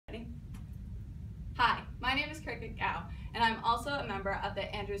Cricket Gow, and I'm also a member of the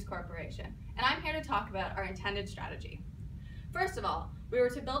Andrews Corporation, and I'm here to talk about our intended strategy. First of all, we were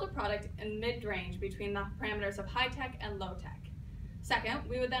to build a product in mid-range between the parameters of high-tech and low-tech. Second,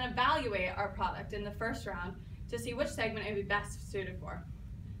 we would then evaluate our product in the first round to see which segment it would be best suited for.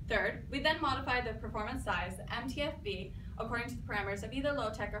 Third, we then modify the performance size, the MTFB, according to the parameters of either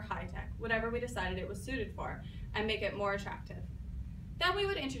low-tech or high-tech, whatever we decided it was suited for, and make it more attractive. Then we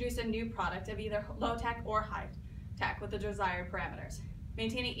would introduce a new product of either low-tech or high-tech with the desired parameters.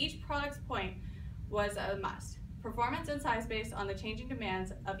 Maintaining each product's point was a must. Performance and size based on the changing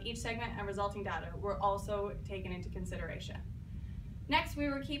demands of each segment and resulting data were also taken into consideration. Next, we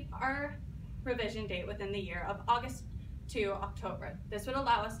would keep our revision date within the year of August to October. This would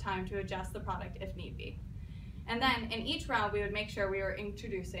allow us time to adjust the product if need be. And then in each round, we would make sure we were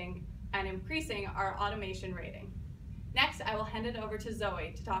introducing and increasing our automation rating. Next, I will hand it over to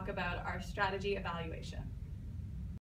Zoe to talk about our strategy evaluation.